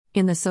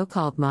In the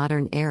so-called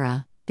modern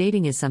era,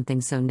 dating is something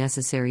so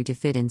necessary to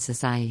fit in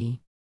society.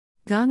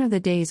 Gone are the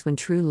days when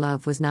true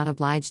love was not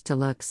obliged to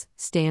looks,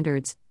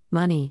 standards,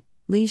 money,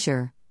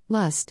 leisure,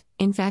 lust,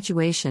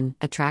 infatuation,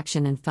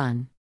 attraction, and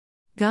fun.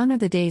 Gone are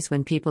the days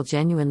when people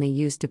genuinely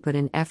used to put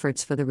in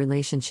efforts for the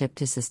relationship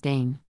to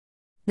sustain.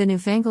 The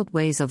newfangled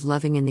ways of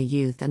loving in the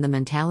youth and the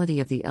mentality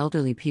of the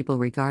elderly people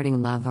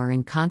regarding love are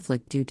in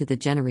conflict due to the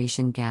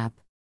generation gap.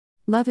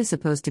 Love is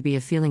supposed to be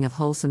a feeling of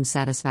wholesome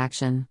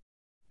satisfaction.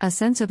 A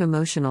sense of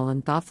emotional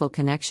and thoughtful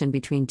connection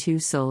between two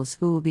souls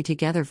who will be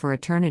together for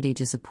eternity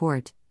to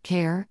support,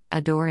 care,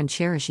 adore, and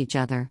cherish each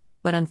other,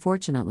 but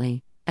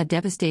unfortunately, a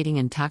devastating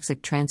and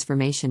toxic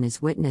transformation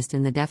is witnessed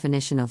in the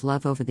definition of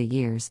love over the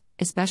years,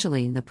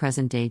 especially in the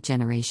present-day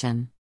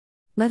generation.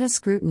 Let us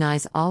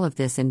scrutinize all of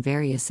this in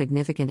various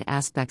significant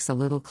aspects a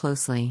little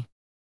closely.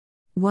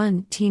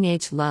 1.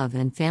 Teenage love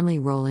and family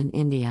role in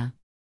India.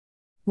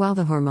 While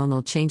the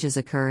hormonal changes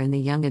occur in the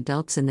young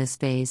adults in this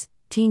phase,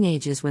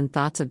 teenage is when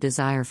thoughts of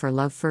desire for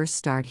love first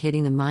start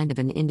hitting the mind of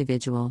an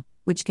individual,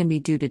 which can be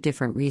due to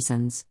different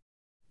reasons.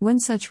 One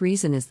such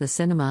reason is the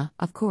cinema,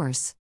 of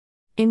course.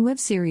 In web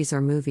series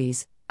or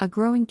movies, a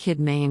growing kid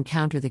may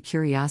encounter the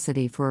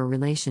curiosity for a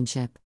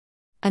relationship.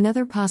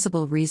 Another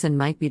possible reason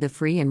might be the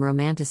free and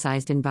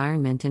romanticized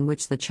environment in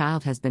which the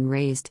child has been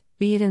raised,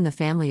 be it in the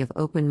family of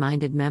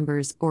open-minded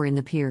members or in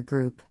the peer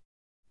group.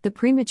 The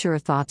premature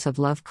thoughts of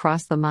love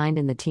cross the mind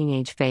in the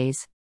teenage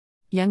phase.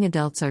 Young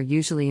adults are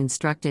usually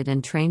instructed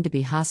and trained to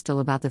be hostile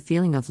about the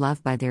feeling of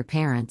love by their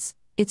parents.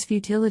 Its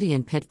futility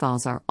and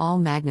pitfalls are all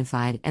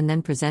magnified and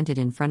then presented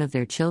in front of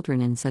their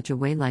children in such a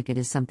way like it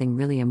is something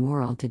really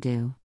immoral to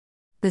do.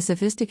 The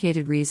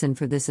sophisticated reason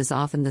for this is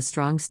often the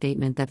strong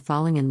statement that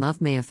falling in love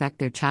may affect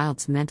their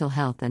child's mental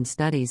health and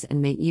studies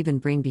and may even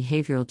bring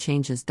behavioral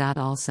changes.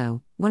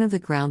 Also, one of the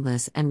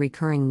groundless and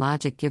recurring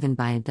logic given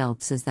by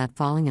adults is that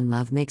falling in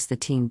love makes the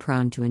teen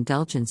prone to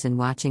indulgence in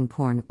watching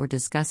porn or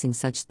discussing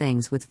such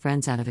things with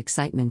friends out of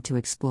excitement to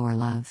explore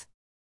love.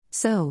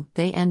 So,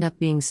 they end up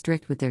being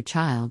strict with their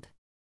child.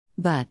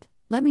 But,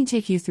 let me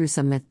take you through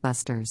some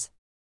mythbusters.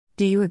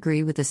 Do you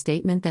agree with the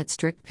statement that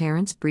strict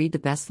parents breed the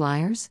best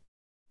liars?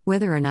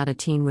 Whether or not a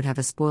teen would have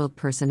a spoiled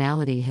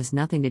personality has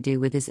nothing to do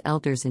with his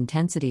elder's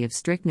intensity of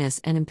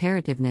strictness and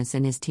imperativeness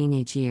in his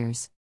teenage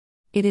years.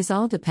 It is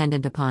all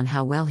dependent upon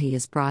how well he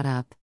is brought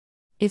up.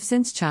 If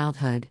since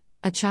childhood,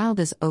 a child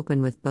is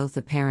open with both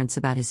the parents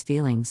about his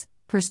feelings,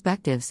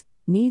 perspectives,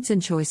 needs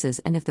and choices,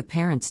 and if the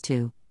parents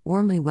too,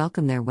 warmly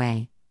welcome their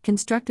way,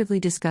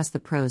 constructively discuss the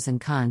pros and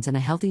cons, and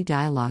a healthy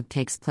dialogue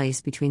takes place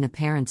between the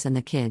parents and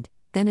the kid,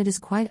 then it is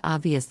quite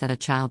obvious that a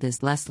child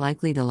is less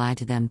likely to lie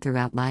to them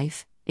throughout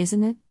life,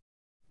 isn't it?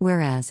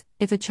 Whereas,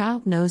 if a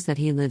child knows that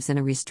he lives in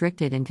a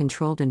restricted and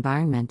controlled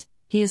environment,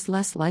 he is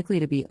less likely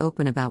to be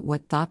open about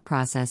what thought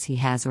process he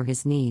has or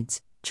his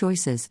needs,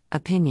 choices,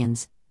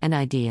 opinions, and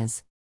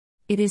ideas.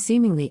 It is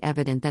seemingly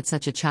evident that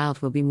such a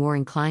child will be more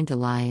inclined to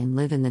lie and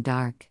live in the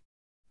dark.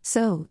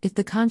 So, if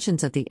the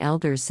conscience of the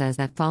elders says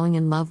that falling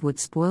in love would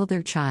spoil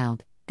their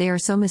child, they are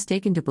so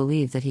mistaken to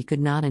believe that he could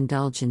not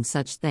indulge in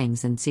such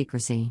things in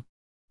secrecy.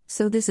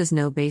 So this is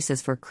no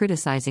basis for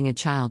criticizing a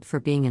child for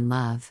being in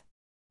love.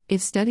 If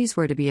studies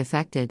were to be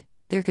affected,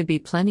 there could be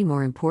plenty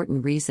more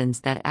important reasons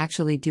that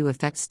actually do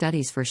affect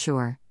studies for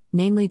sure,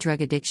 namely drug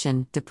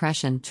addiction,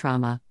 depression,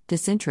 trauma,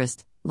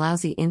 disinterest,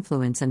 lousy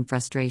influence, and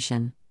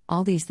frustration.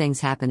 All these things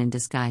happen in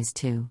disguise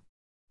too.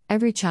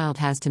 Every child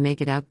has to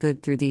make it out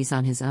good through these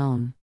on his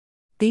own.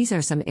 These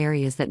are some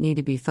areas that need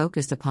to be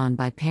focused upon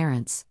by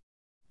parents.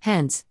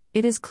 Hence,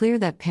 it is clear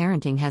that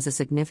parenting has a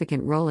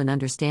significant role in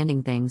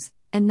understanding things,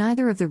 and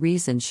neither of the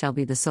reasons shall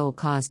be the sole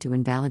cause to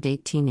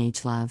invalidate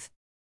teenage love.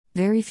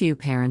 Very few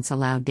parents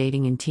allow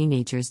dating in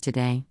teenagers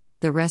today.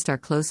 The rest are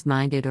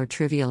close-minded or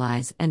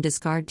trivialize and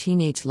discard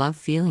teenage love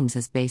feelings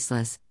as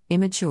baseless,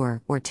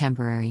 immature, or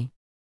temporary.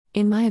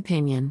 In my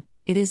opinion,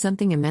 it is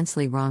something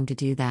immensely wrong to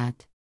do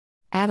that.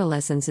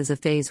 Adolescence is a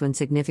phase when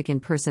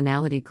significant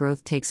personality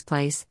growth takes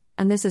place,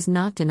 and this is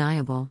not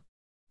deniable.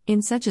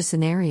 In such a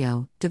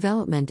scenario,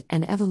 development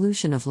and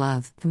evolution of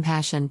love,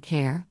 compassion,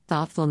 care,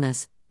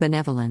 thoughtfulness,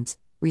 benevolence,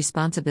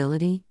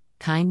 responsibility,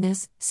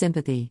 kindness,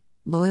 sympathy,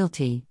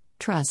 loyalty,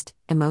 trust,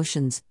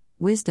 emotions,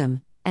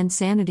 wisdom, and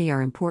sanity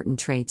are important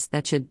traits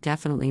that should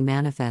definitely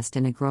manifest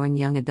in a growing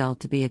young adult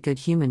to be a good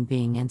human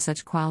being, and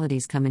such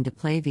qualities come into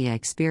play via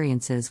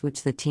experiences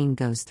which the teen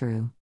goes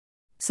through.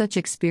 Such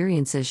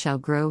experiences shall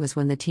grow as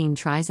when the teen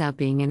tries out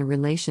being in a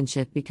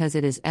relationship, because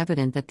it is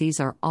evident that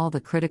these are all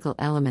the critical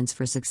elements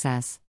for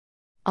success.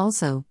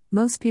 Also,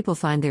 most people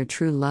find their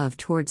true love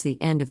towards the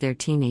end of their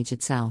teenage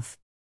itself.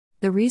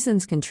 The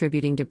reasons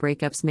contributing to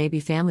breakups may be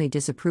family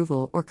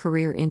disapproval or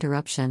career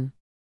interruption.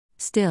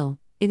 Still,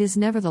 it is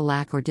never the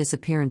lack or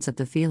disappearance of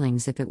the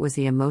feelings if it was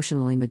the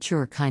emotionally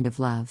mature kind of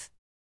love.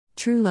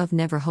 True love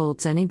never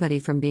holds anybody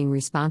from being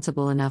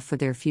responsible enough for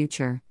their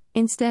future.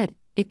 Instead,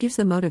 it gives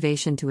the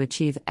motivation to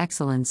achieve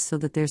excellence so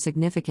that their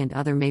significant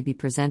other may be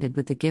presented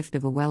with the gift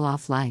of a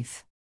well-off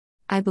life.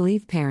 I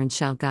believe parents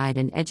shall guide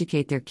and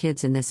educate their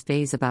kids in this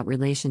phase about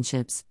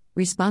relationships,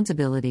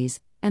 responsibilities,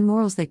 and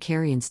morals they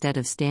carry instead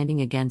of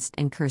standing against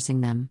and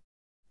cursing them.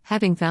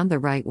 Having found the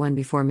right one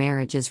before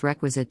marriage is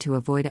requisite to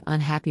avoid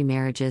unhappy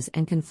marriages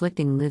and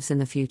conflicting lives in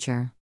the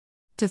future.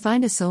 To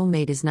find a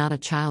soulmate is not a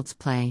child's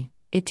play,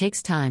 it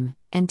takes time,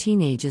 and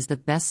teenage is the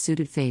best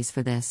suited phase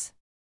for this.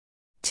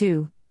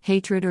 2.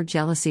 Hatred or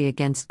jealousy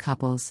against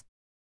couples.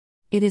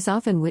 It is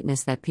often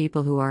witnessed that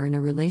people who are in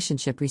a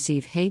relationship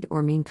receive hate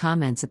or mean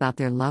comments about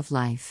their love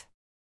life.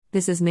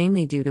 This is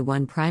mainly due to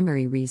one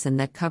primary reason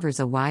that covers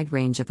a wide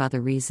range of other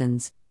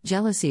reasons: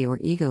 jealousy or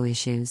ego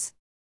issues.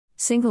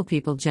 Single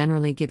people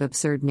generally give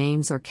absurd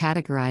names or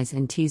categorize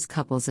and tease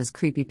couples as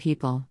creepy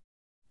people.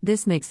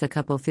 This makes the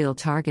couple feel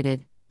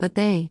targeted, but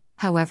they,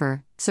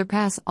 however,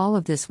 surpass all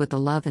of this with the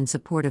love and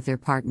support of their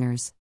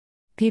partners.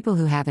 People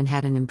who haven't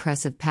had an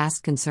impressive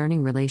past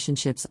concerning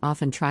relationships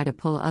often try to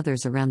pull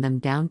others around them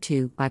down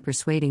too by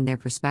persuading their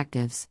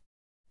perspectives.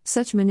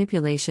 Such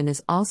manipulation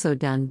is also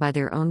done by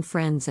their own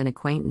friends and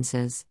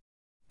acquaintances.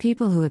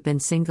 People who have been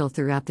single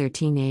throughout their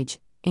teenage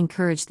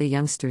encourage the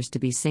youngsters to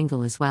be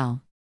single as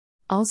well.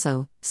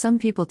 Also, some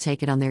people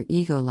take it on their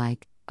ego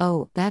like,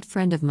 oh, that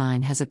friend of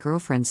mine has a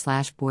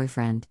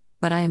girlfriend/boyfriend,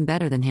 but I am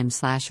better than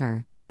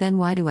him/her, then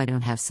why do I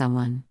don't have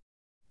someone?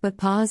 But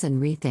pause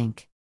and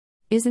rethink.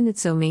 Isn't it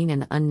so mean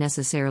and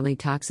unnecessarily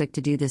toxic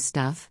to do this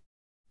stuff?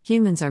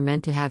 Humans are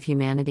meant to have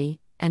humanity,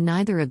 and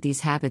neither of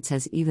these habits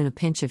has even a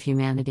pinch of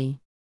humanity.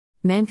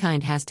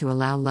 Mankind has to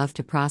allow love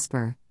to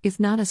prosper, if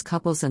not as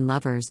couples and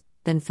lovers,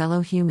 then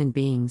fellow human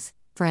beings,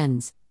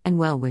 friends, and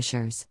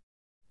well-wishers.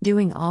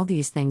 Doing all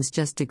these things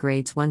just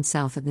degrades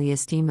oneself and the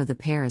esteem of the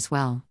pair as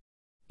well.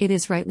 It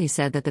is rightly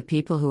said that the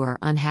people who are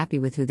unhappy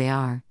with who they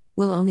are,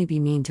 will only be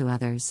mean to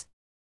others.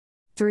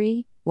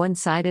 3.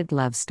 One-sided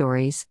love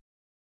stories.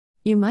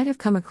 You might have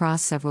come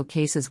across several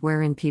cases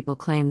wherein people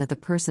claim that the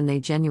person they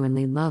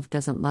genuinely love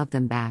doesn't love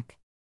them back.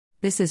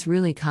 This is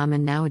really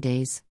common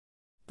nowadays.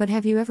 But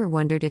have you ever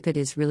wondered if it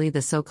is really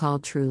the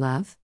so-called true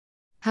love?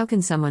 How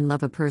can someone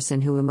love a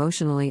person who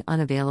emotionally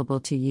unavailable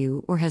to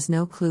you or has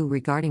no clue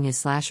regarding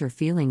his/her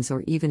feelings,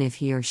 or even if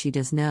he or she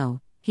does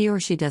know, he or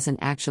she doesn't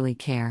actually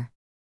care?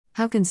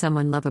 How can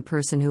someone love a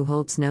person who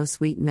holds no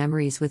sweet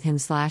memories with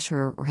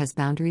him/her or has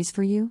boundaries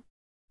for you?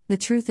 The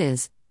truth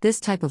is, this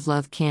type of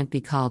love can't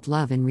be called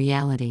love in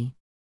reality.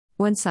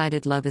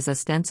 One-sided love is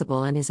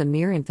ostensible and is a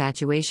mere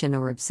infatuation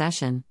or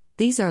obsession.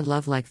 These are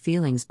love-like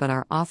feelings but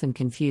are often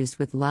confused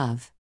with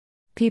love.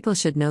 People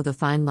should know the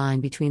fine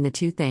line between the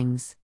two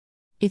things.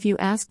 If you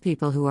ask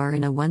people who are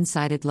in a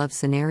one-sided love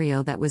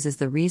scenario that was is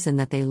the reason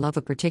that they love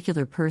a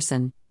particular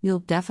person, you'll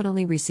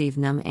definitely receive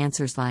numb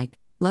answers like,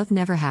 love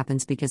never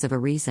happens because of a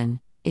reason,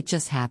 it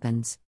just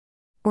happens.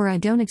 Or I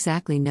don't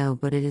exactly know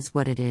but it is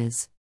what it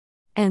is.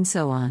 And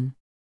so on.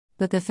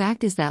 But the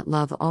fact is that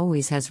love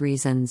always has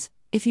reasons.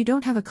 If you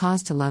don't have a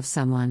cause to love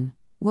someone,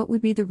 what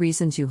would be the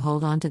reasons you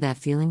hold on to that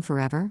feeling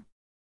forever?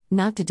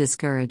 Not to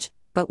discourage,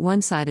 but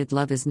one-sided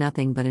love is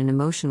nothing but an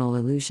emotional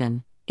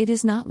illusion. It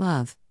is not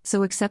love,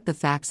 so accept the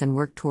facts and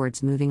work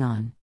towards moving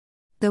on.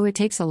 Though it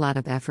takes a lot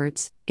of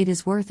efforts, it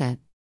is worth it.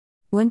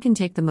 One can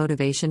take the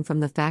motivation from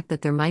the fact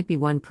that there might be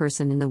one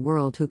person in the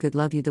world who could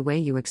love you the way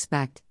you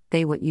expect,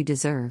 what you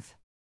deserve.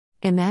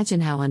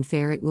 Imagine how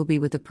unfair it will be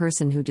with the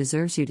person who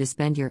deserves you to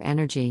spend your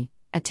energy,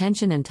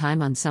 attention and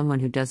time on someone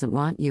who doesn't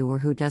want you or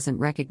who doesn't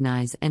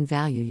recognize and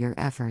value your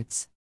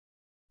efforts.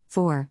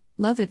 4.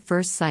 Love at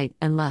first sight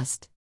and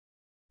lust.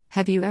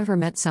 Have you ever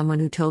met someone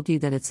who told you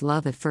that it's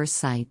love at first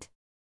sight?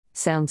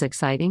 Sounds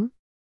exciting?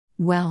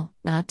 Well,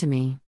 not to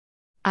me.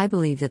 I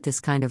believe that this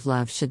kind of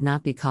love should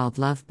not be called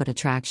love but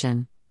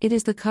attraction. It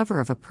is the cover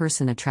of a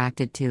person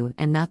attracted to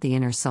and not the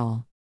inner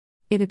soul.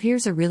 It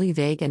appears a really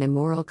vague and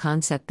immoral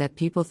concept that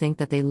people think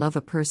that they love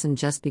a person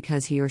just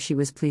because he or she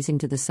was pleasing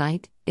to the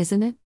sight,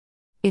 isn't it?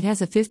 It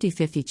has a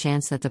 50-50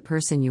 chance that the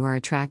person you are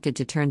attracted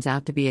to turns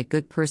out to be a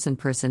good person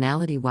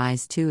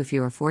personality-wise too. If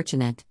you are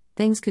fortunate,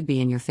 things could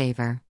be in your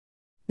favor.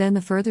 Then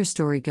the further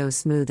story goes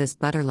smooth as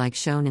butter like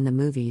shown in the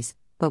movies,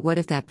 but what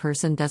if that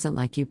person doesn't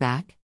like you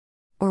back?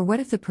 Or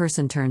what if the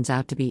person turns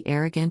out to be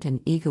arrogant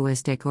and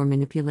egoistic or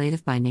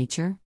manipulative by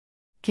nature?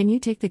 Can you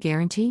take the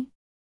guarantee?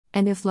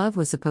 And if love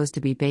was supposed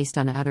to be based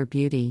on outer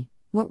beauty,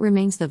 what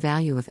remains the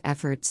value of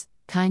efforts,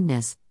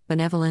 kindness,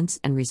 benevolence,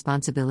 and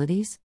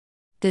responsibilities?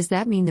 Does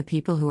that mean the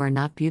people who are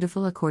not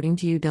beautiful according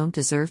to you don't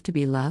deserve to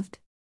be loved?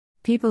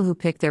 People who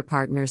pick their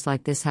partners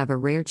like this have a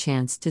rare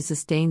chance to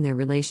sustain their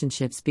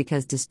relationships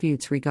because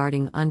disputes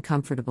regarding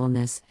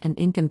uncomfortableness and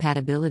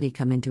incompatibility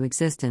come into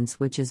existence,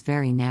 which is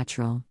very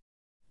natural.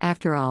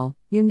 After all,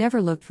 you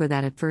never looked for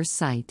that at first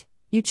sight.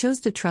 You chose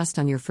to trust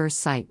on your first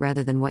sight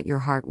rather than what your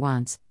heart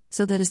wants,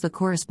 so that is the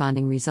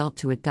corresponding result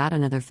to it.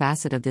 Another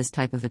facet of this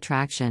type of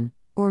attraction,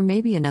 or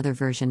maybe another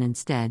version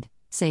instead,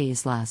 say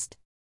is lust.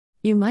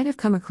 You might have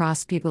come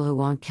across people who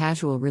want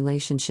casual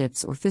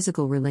relationships or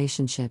physical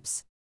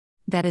relationships.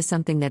 That is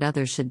something that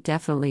others should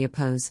definitely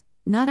oppose,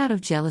 not out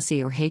of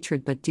jealousy or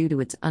hatred but due to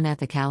its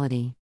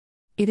unethicality.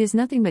 It is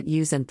nothing but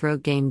use and throw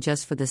game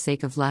just for the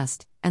sake of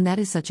lust, and that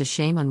is such a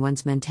shame on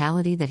one's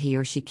mentality that he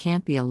or she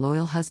can't be a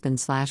loyal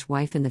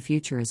husband/wife in the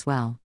future as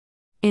well.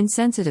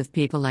 Insensitive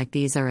people like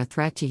these are a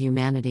threat to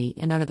humanity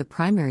and are the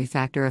primary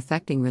factor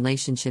affecting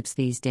relationships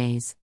these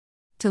days.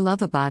 To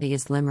love a body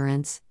is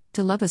limerence,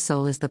 to love a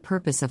soul is the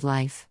purpose of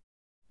life.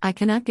 I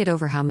cannot get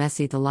over how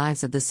messy the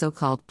lives of the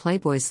so-called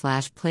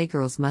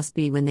playboys/playgirls must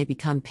be when they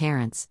become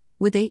parents.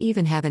 Would they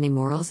even have any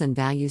morals and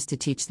values to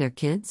teach their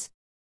kids?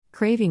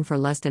 Craving for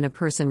lust in a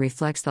person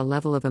reflects the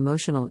level of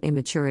emotional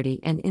immaturity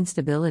and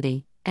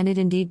instability, and it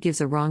indeed gives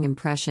a wrong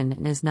impression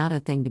and is not a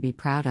thing to be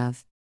proud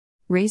of.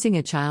 Raising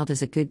a child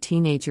as a good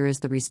teenager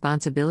is the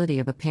responsibility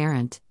of a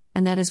parent,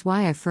 and that is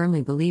why I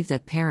firmly believe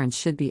that parents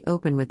should be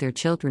open with their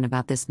children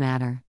about this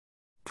matter.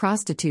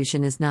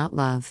 Prostitution is not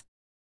love.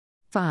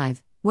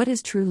 5. What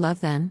is true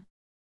love then?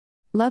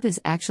 Love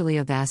is actually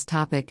a vast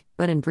topic,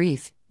 but in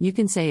brief, you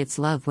can say it's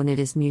love when it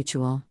is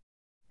mutual.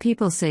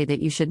 People say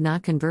that you should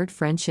not convert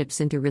friendships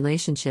into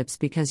relationships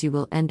because you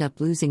will end up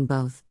losing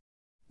both.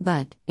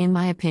 But, in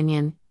my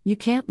opinion, you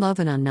can't love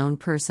an unknown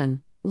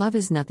person. Love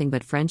is nothing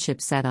but friendship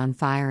set on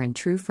fire, and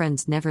true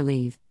friends never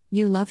leave.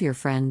 You love your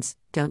friends,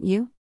 don't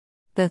you?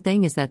 The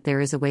thing is that there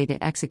is a way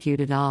to execute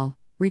it all.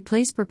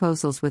 Replace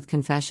proposals with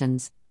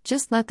confessions.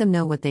 Just let them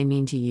know what they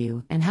mean to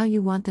you and how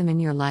you want them in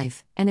your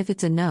life, and if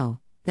it's a no,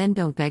 then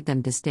don't beg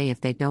them to stay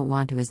if they don't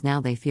want to, as now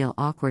they feel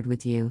awkward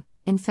with you.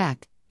 In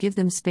fact, give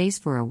them space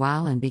for a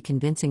while and be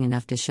convincing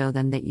enough to show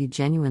them that you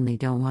genuinely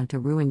don't want to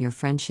ruin your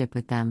friendship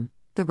with them.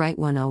 The right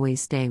one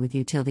always stay with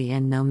you till the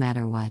end, no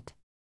matter what.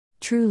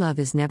 True love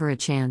is never a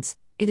chance,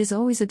 it is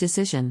always a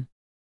decision.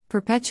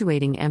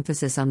 Perpetuating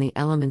emphasis on the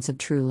elements of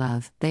true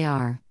love, they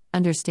are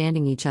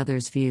understanding each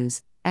other's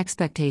views,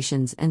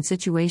 expectations, and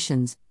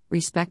situations,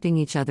 respecting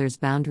each other's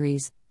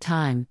boundaries,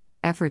 time,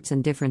 efforts,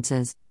 and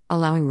differences,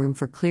 allowing room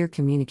for clear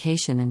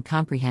communication and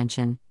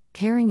comprehension,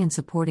 caring and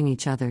supporting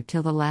each other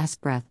till the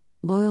last breath,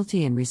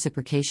 loyalty and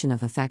reciprocation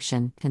of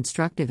affection,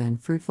 constructive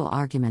and fruitful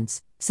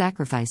arguments,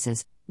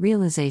 sacrifices,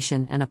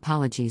 realization and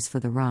apologies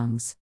for the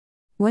wrongs.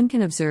 One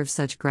can observe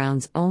such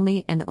grounds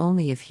only and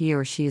only if he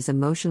or she is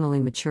emotionally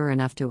mature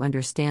enough to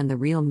understand the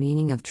real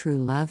meaning of true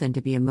love and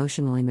to be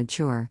emotionally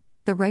mature,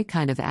 the right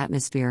kind of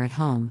atmosphere at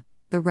home,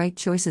 the right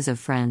choices of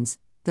friends,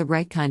 the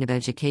right kind of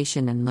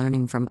education and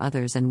learning from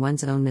others, and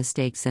one's own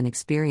mistakes and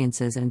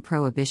experiences, and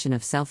prohibition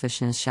of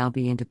selfishness shall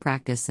be into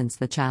practice since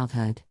the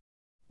childhood.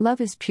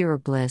 Love is pure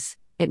bliss,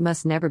 it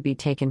must never be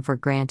taken for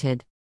granted.